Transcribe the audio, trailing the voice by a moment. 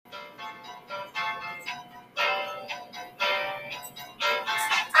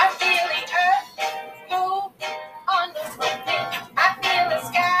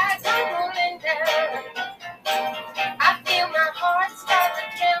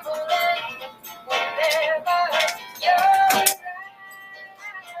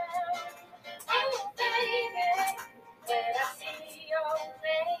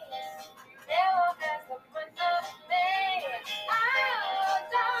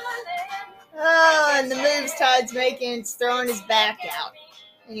doing, the moves Todd's making. It's throwing his back out.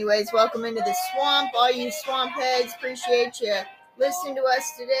 Anyways, welcome into the swamp, all you swamp heads. Appreciate you listening to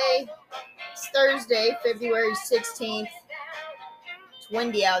us today. It's Thursday, February 16th. It's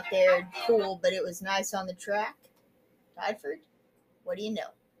windy out there, cool, but it was nice on the track. Tydford, what do you know?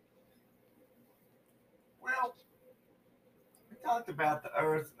 Well, we talked about The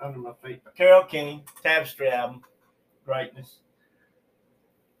Earth Under My Feet by Carole King, Tapestry album, greatness.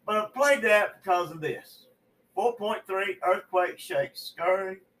 But I played that because of this. 4.3 earthquake shakes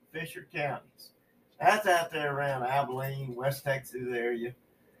Scurry, Fisher counties. That's out there around Abilene, West Texas area.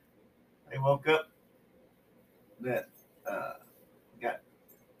 They woke up that got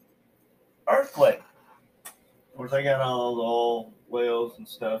earthquake. Of course, they got all the oil wells and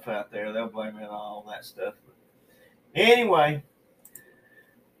stuff out there. They'll blame it on all that stuff. But anyway,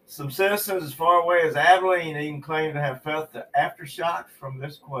 some citizens as far away as Abilene even claim to have felt the aftershocks from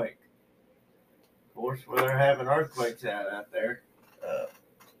this quake. Of course, where they're having earthquakes out there,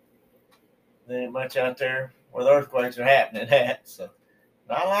 there ain't much out there where the earthquakes are happening at. So,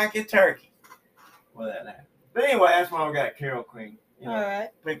 not like in Turkey where that happened. But anyway, that's why we got Carole King. You know, All right.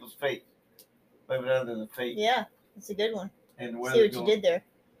 People's feet. Moving under the feet. Yeah, it's a good one. And the See what you did there.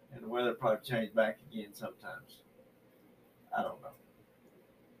 And the weather probably changed back again sometimes. I don't know.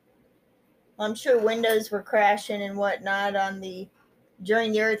 I'm sure windows were crashing and whatnot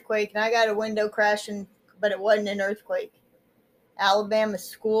during the earthquake, and I got a window crashing, but it wasn't an earthquake. Alabama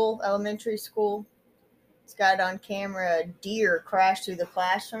school, elementary school, it's got on camera a deer crashed through the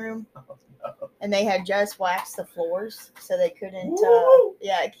classroom, and they had just waxed the floors, so they couldn't.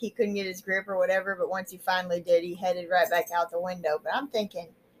 He couldn't get his grip or whatever. But once he finally did, he headed right back out the window. But I'm thinking,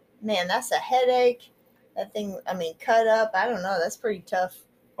 man, that's a headache. That thing, cut up. I don't know. That's pretty tough.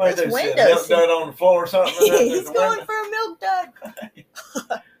 Wait, there's a milk dud on the floor or something? He's going for a milk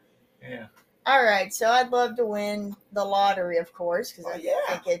dud. Yeah. All right, so I'd love to win the lottery, of course, because I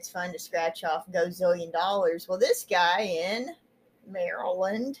think it's fun to scratch off gazillion dollars. Well, this guy in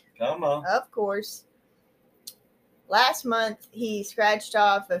Maryland, come on, of course, last month he scratched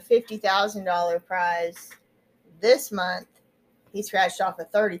off a $50,000 prize. This month he scratched off a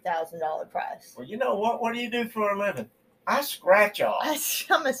 $30,000 prize. Well, you know what? What do you do for a living? I scratch off.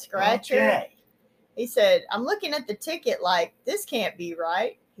 I'm a scratcher. Okay. He said, I'm looking at the ticket like, this can't be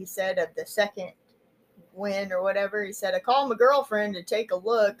right. He said of the second win or whatever. He said, I called my girlfriend to take a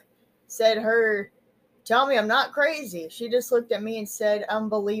look. Said tell me I'm not crazy. She just looked at me and said,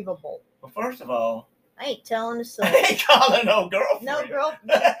 unbelievable. Well, first of all, I ain't telling a soul. I ain't calling no girlfriend. No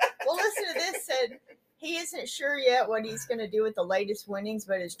girlfriend. Well, listen to this. Said he isn't sure yet what he's going to do with the latest winnings,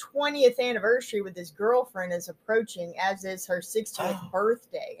 but his 20th anniversary with his girlfriend is approaching, as is her 60th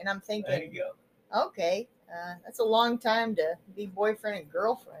birthday. And I'm thinking, there you go. Okay, that's a long time to be boyfriend and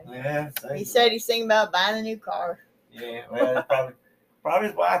girlfriend. Yeah. He said he's thinking about buying a new car. Yeah, well, probably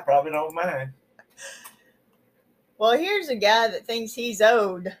his wife probably don't mind. Well, here's a guy that thinks he's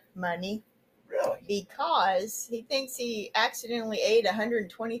owed money. Really? Because he thinks he accidentally ate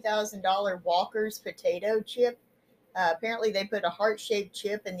 $120,000 Walker's potato chip. Apparently, they put a heart-shaped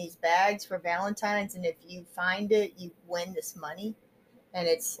chip in these bags for Valentine's, and if you find it, you win this money. And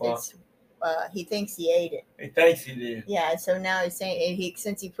he thinks he ate it. He thinks he did. Yeah, so now he's saying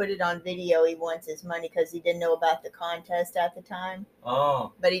since he put it on video, he wants his money because he didn't know about the contest at the time.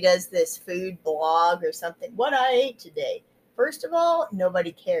 Oh. But he does this food blog or something. What I ate today. First of all,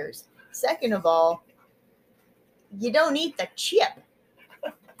 nobody cares. Second of all, you don't eat the chip.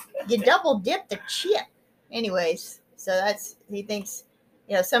 You double dip the chip. Anyways, so he thinks,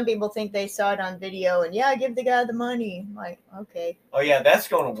 some people think they saw it on video and give the guy the money. I'm like, okay. Oh yeah, that's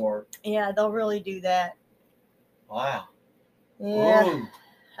going to work. Yeah, they'll really do that. Wow. Yeah. Ooh.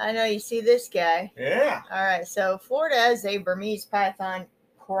 I know, you see this guy. Yeah. All right, so Florida has a Burmese python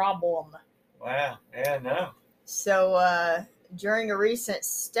problem. Wow. Yeah, no. So during a recent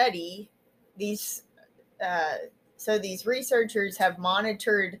study, these researchers have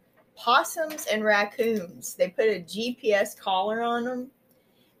monitored possums and raccoons. They put a GPS collar on them.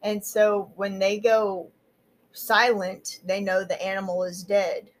 And so when they go silent, they know the animal is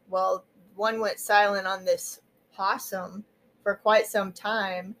dead. Well, one went silent on this possum for quite some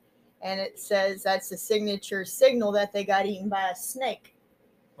time, and it says that's the signature signal that they got eaten by a snake.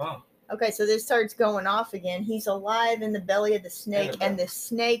 Oh. Okay, so this starts going off again. He's alive in the belly of the snake, and the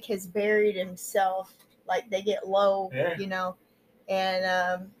snake has buried himself. Like, they get low, and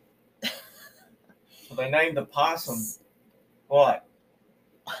so they named the possum what?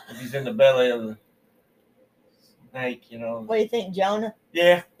 If he's in the belly of the snake, What do you think, Jonah?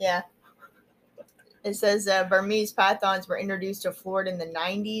 Yeah. Yeah. It says Burmese pythons were introduced to Florida in the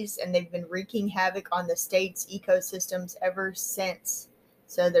 90s, and they've been wreaking havoc on the state's ecosystems ever since.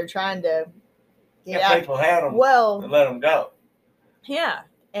 So they're trying to get out. People had them. Well, let them go. Yeah.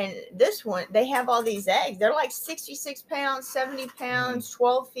 And this one, they have all these eggs. They're like 66 pounds, 70 pounds,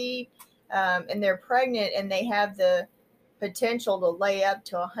 12 feet, and they're pregnant, and they have the potential to lay up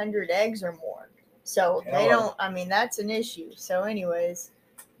to 100 eggs or more. So they don't, I mean, that's an issue. So, anyways,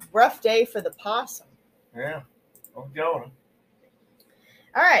 rough day for the possum. Yeah. I'm going.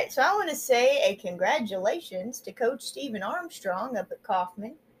 All right. So I want to say a congratulations to Coach Stephen Armstrong up at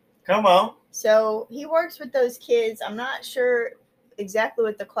Kaufman. Come on. So he works with those kids. I'm not sure exactly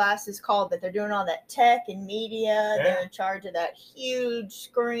what the class is called, but they're doing all that tech and media. Yeah. They're in charge of that huge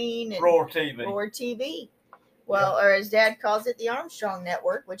screen and Roar TV. Roar TV. Well, or as Dad calls it, the Armstrong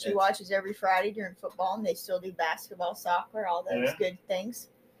Network, which he watches every Friday during football, and they still do basketball, soccer, all those good things.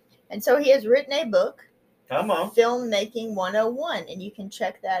 And so he has written a book, Come on, Filmmaking 101, and you can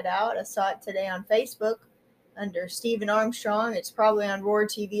check that out. I saw it today on Facebook under Stephen Armstrong. It's probably on Roar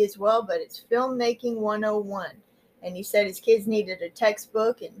TV as well, but it's Filmmaking 101. And he said his kids needed a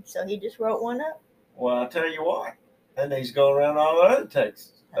textbook, and so he just wrote one up. Well, I'll tell you what, and he's going around all the other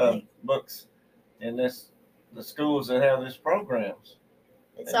texts, books in the schools that have these programs.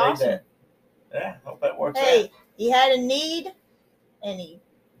 It's awesome. Yeah, hope that works out. Hey, he had a need, and he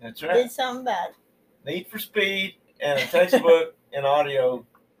did something about it. Need for speed and a textbook and audio,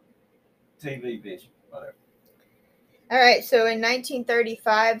 TV, vision, whatever. All right, so in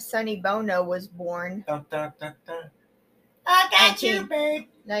 1935, Sonny Bono was born. Dun, dun, dun, dun. I got you, babe.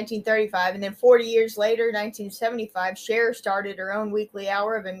 1935, and then 40 years later, 1975, Cher started her own weekly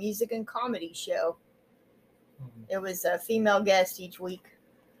hour of a music and comedy show. It was a female guest each week.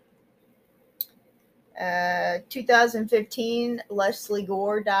 2015, Leslie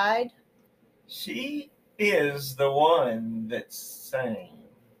Gore died. She is the one that sang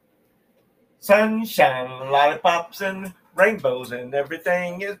sunshine, lollipops, and rainbows, and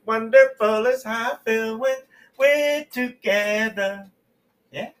everything is wonderful as I feel when we're together.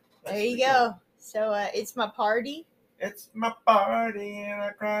 Yeah. There you go. So it's my party. It's my party, and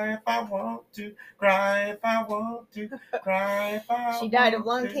I cry if I want to, cry if I want to, cry if I want to. She died of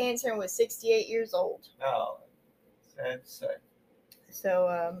lung cancer and was 68 years old. Oh, sad to say.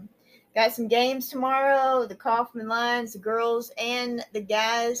 So, got some games tomorrow. The Kaufman Lions, the girls and the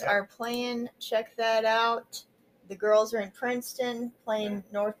guys are playing. Check that out. The girls are in Princeton playing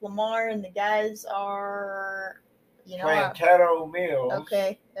North Lamar, and the guys are, playing Caddo Mills.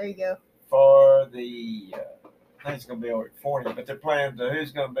 Okay, there you go. For the, I think it's going to be over at 40, but they're playing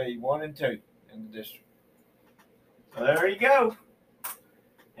who's going to be 1 and 2 in the district. So there you go.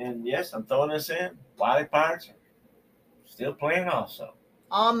 And yes, I'm throwing this in. Wiley Pirates are still playing also.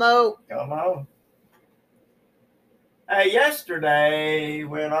 Almo. Come on. Hey, yesterday,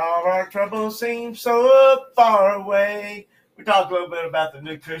 when all our troubles seemed so far away, we talked a little bit about the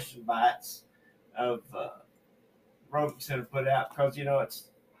Nutrition Bites of Rogue Center put out because, it's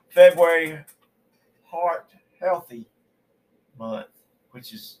February Heart Healthy Month,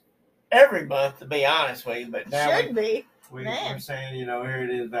 which is every month, to be honest with you. But now Should be. We're saying, here it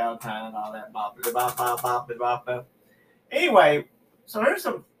is, Valentine and all that. Bop. Anyway, so here's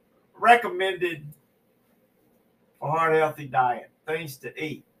some recommended for heart healthy diet, things to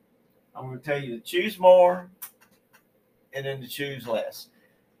eat. I'm going to tell you to choose more and then to choose less.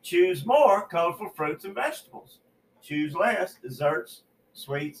 Choose more colorful fruits and vegetables. Choose less desserts,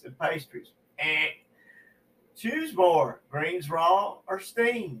 sweets, and pastries. Choose more greens raw or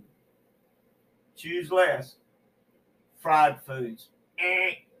steamed. Choose less fried foods.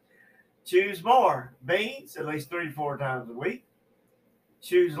 Choose more beans at least 3 to 4 times a week.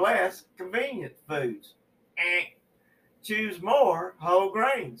 Choose less convenient foods. Choose more whole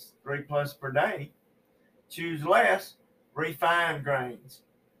grains, 3+ per day. Choose less refined grains.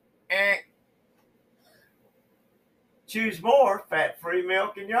 Choose more fat-free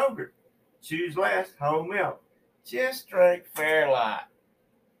milk and yogurt. Choose less whole milk. Just drink Fairlight.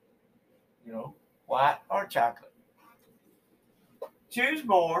 White or chocolate. Choose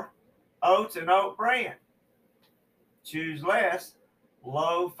more oats and oat bran. Choose less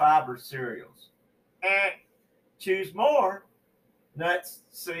low-fiber cereals. Choose more nuts,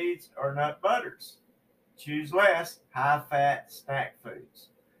 seeds, or nut butters. Choose less high-fat snack foods.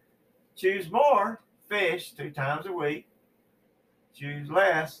 Choose more fish 2 times a week. Choose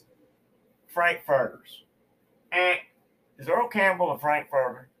less frankfurters. Is Earl Campbell a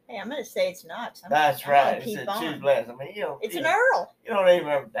frankfurter? Hey, I'm going to say it's not. That's right. It said choose less. I mean, it's an Earl. You don't even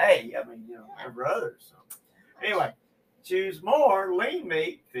every day. I mean, every other. So. Anyway, choose more lean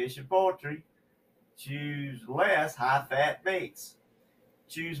meat, fish and poultry. Choose less high-fat meats.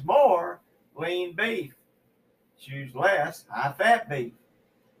 Choose more lean beef. Choose less high-fat beef.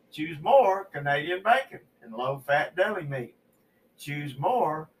 Choose more Canadian bacon and low-fat deli meat. Choose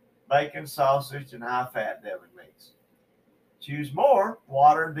more bacon, sausage, and high-fat deli meats. Choose more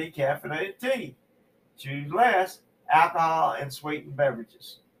water and decaffeinated tea. Choose less alcohol and sweetened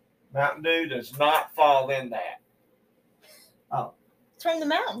beverages. Mountain Dew does not fall in that. Oh. It's from the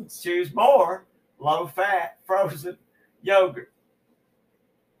mountains. Choose more low-fat frozen yogurt.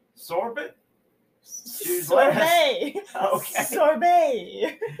 Sorbet? Choose sorbet. Less. Okay.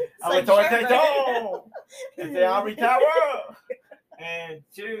 Sorbet. It's the Henri Tower. And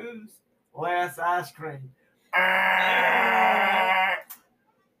choose less ice cream.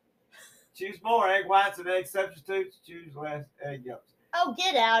 Choose more egg whites and egg substitutes. Choose less egg yolks. Oh,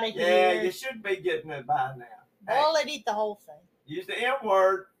 get out of here. Yeah, you should be getting it by now. Boil it, eat the whole thing. Use the M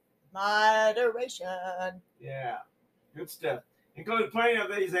word. Moderation. Yeah, good stuff. Include plenty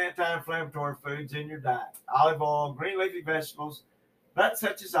of these anti-inflammatory foods in your diet. Olive oil, green leafy vegetables, nuts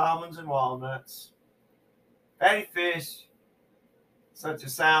such as almonds and walnuts, fatty fish such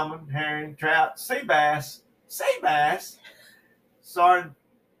as salmon, herring, trout, sea bass, sardines,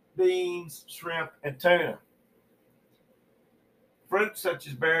 shrimp, and tuna. Fruits such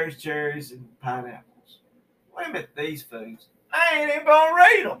as berries, cherries, and pineapples. Limit these foods. I ain't even going to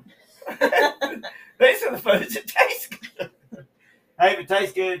read them. These are the foods that taste good. Hey, if it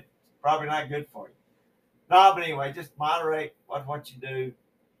tastes good, it's probably not good for you. No, but anyway, just moderate what you do.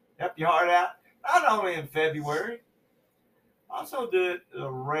 Help your heart out, not only in February, also do it the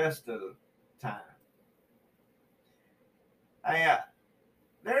rest of the time. Hey,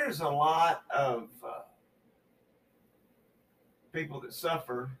 there's a lot of people that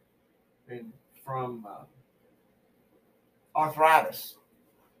suffer from arthritis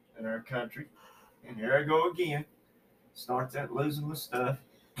in our country. And here I go again. Starts at losing the stuff.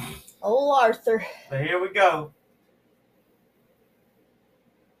 Old Arthur. But here we go.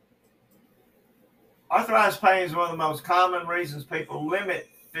 Arthritis pain is one of the most common reasons people limit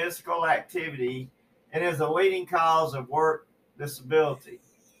physical activity and is a leading cause of work disability.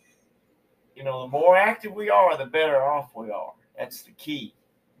 You know, the more active we are, the better off we are. That's the key.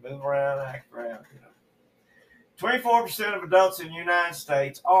 Move around, act around, you know. 24% of adults in the United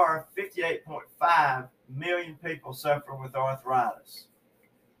States, or 58.5 million people, suffer with arthritis,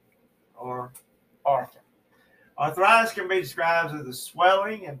 or arthritis. Arthritis can be described as the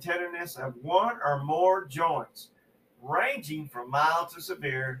swelling and tenderness of one or more joints, ranging from mild to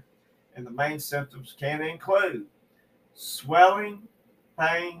severe, and the main symptoms can include swelling,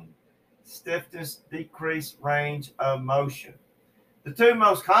 pain, stiffness, decreased range of motion. The two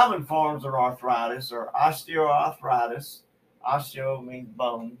most common forms of arthritis are osteoarthritis, osteo means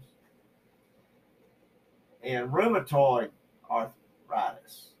bones, and rheumatoid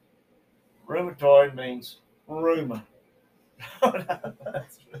arthritis. Rheumatoid means rheuma. But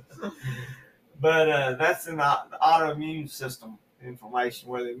that's an autoimmune system inflammation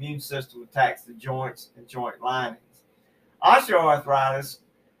where the immune system attacks the joints and joint linings. Osteoarthritis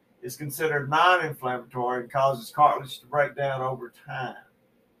is considered non-inflammatory and causes cartilage to break down over time.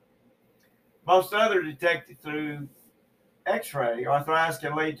 Most others detected through X-ray, arthritis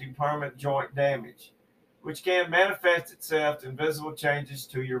can lead to permanent joint damage, which can manifest itself in visible changes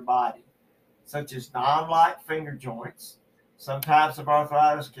to your body, such as non-light finger joints. Some types of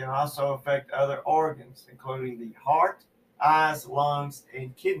arthritis can also affect other organs, including the heart, eyes, lungs,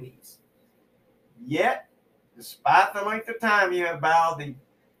 and kidneys. Yet, despite the length of time you have battled the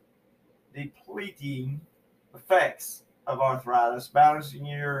depleting effects of arthritis, balancing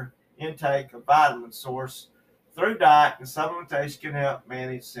your intake of vitamin source through diet and supplementation can help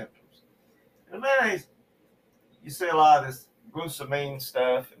manage symptoms. And man, you see a lot of this glucosamine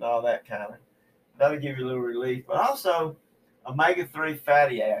stuff and all that kind of. That'll give you a little relief, but also omega-3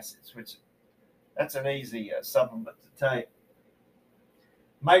 fatty acids, which that's an easy supplement to take.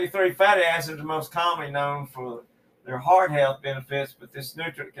 Omega-3 fatty acids are most commonly known for their heart health benefits, but this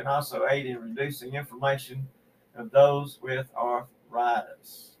nutrient can also aid in reducing inflammation of those with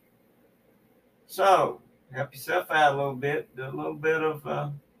arthritis. So, help yourself out a little bit, do a little bit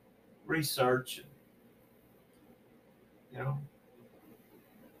of research. You know,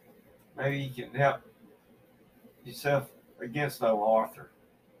 maybe you can help yourself against old Arthur.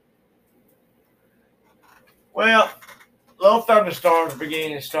 Well, little thunderstorms are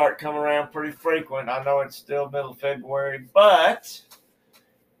beginning to start coming around pretty frequent. I know it's still middle of February, but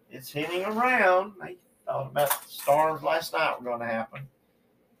it's hitting around. They thought about the storms last night were going to happen.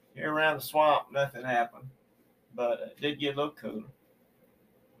 Here around the swamp, nothing happened, but it did get a little cooler.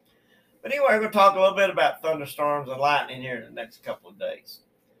 But anyway, we're going to talk a little bit about thunderstorms and lightning here in the next couple of days.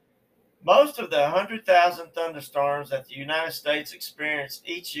 Most of the 100,000 thunderstorms that the United States experience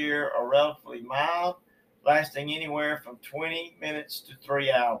each year are relatively mild, lasting anywhere from 20 minutes to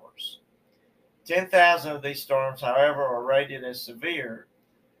 3 hours. 10,000 of these storms, however, are rated as severe,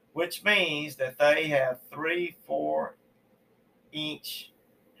 which means that they have 3-4 inch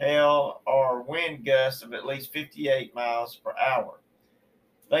hail or wind gusts of at least 58 miles per hour.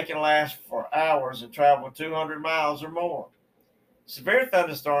 They can last for hours and travel 200 miles or more. Severe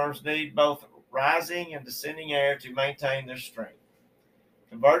thunderstorms need both rising and descending air to maintain their strength.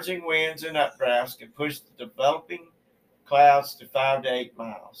 Converging winds and updrafts can push the developing clouds to 5 to 8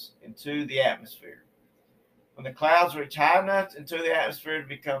 miles into the atmosphere. When the clouds reach high enough into the atmosphere to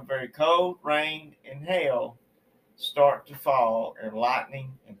become very cold, rain and hail start to fall, and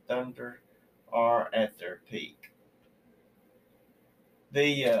lightning and thunder are at their peak.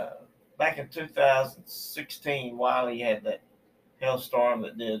 Back in 2016, Wiley had that hailstorm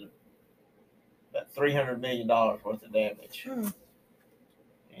that did about $300 million worth of damage. And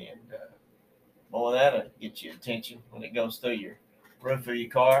boy, that'll get you attention when it goes through your roof of your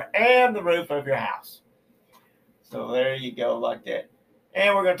car and the roof of your house. So there you go, like that.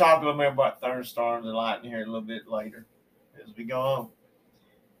 And we're going to talk a little bit about thunderstorms and lightning here a little bit later as we go on.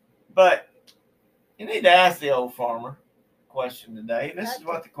 But you need to ask the old farmer a question today. This is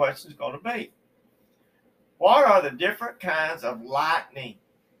what the question is going to be. What are the different kinds of lightning?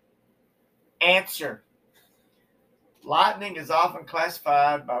 Answer. Lightning is often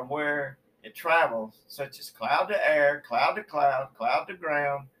classified by where it travels, such as cloud to air, cloud to cloud, cloud to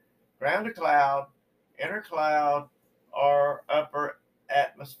ground, ground to cloud, inner cloud, or upper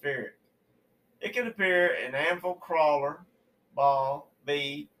atmospheric. It can appear in anvil, crawler, ball,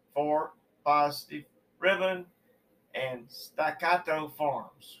 bead, fork, positive, ribbon, and staccato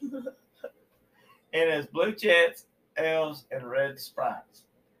forms. And as blue jets, elves, and red sprites.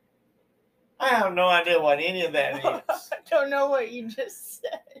 I have no idea what any of that is. I don't know what you just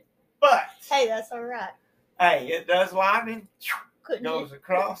said. But hey, that's all right. Hey, it does lightning. Goes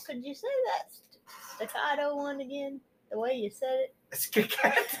across. Could you say that staccato one again? The way you said it.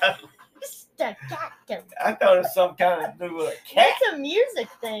 Staccato. Staccato. I thought it was some kind of new cat. It's a music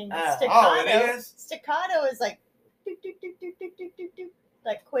thing. Staccato. Oh, it is? Staccato is like do, do, do, do, do, do, do, do,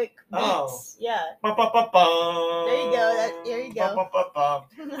 like quick beats. Oh. Yeah. Bum, bum, bum, bum. There you go. There you go. Bum, bum, bum,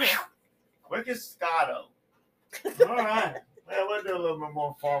 bum. Quickest staccato. All right. Well, we'll do a little bit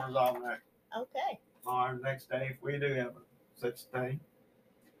more farmers almanac. Okay. Our next day, if we do have such a thing.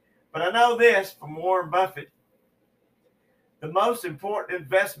 But I know this from Warren Buffett. The most important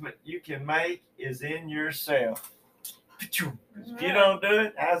investment you can make is in yourself. If you don't do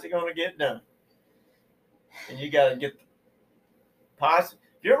it, how's it going to get done? And you got to get the positive.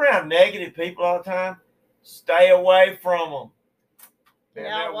 If you're around negative people all the time, stay away from them. Get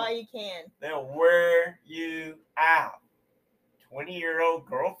out while you can. They'll wear you out. 20-year-old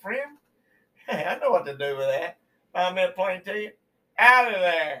girlfriend? Hey, I know what to do with that. I'm in playing to you. Out of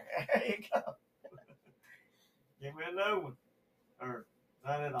there. There you go. Give me another one. Or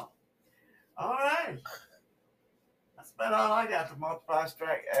not at all. All right. That's about all I got to multiply,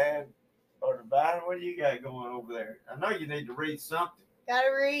 strike, add, or divide. What do you got going over there? I know you need to read something.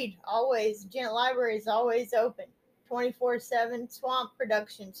 Gotta read. Always. Gent Library is always open. 24/7. Swamp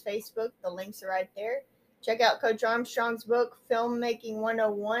Productions Facebook. The links are right there. Check out Coach Armstrong's book, Filmmaking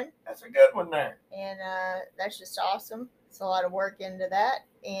 101. That's a good one there. And that's just awesome. It's a lot of work into that.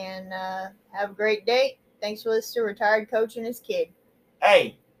 And have a great day. Thanks for listening to Retired Coach and His Kid.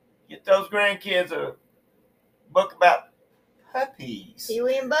 Hey, get those grandkids a book about puppies.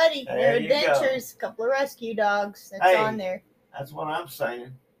 Pee-wee and Buddy. Their adventures. A couple of rescue dogs. That's on there. That's what I'm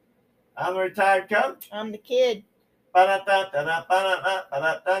saying. I'm a retired coach. I'm the kid. Make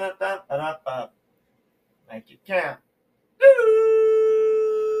it count.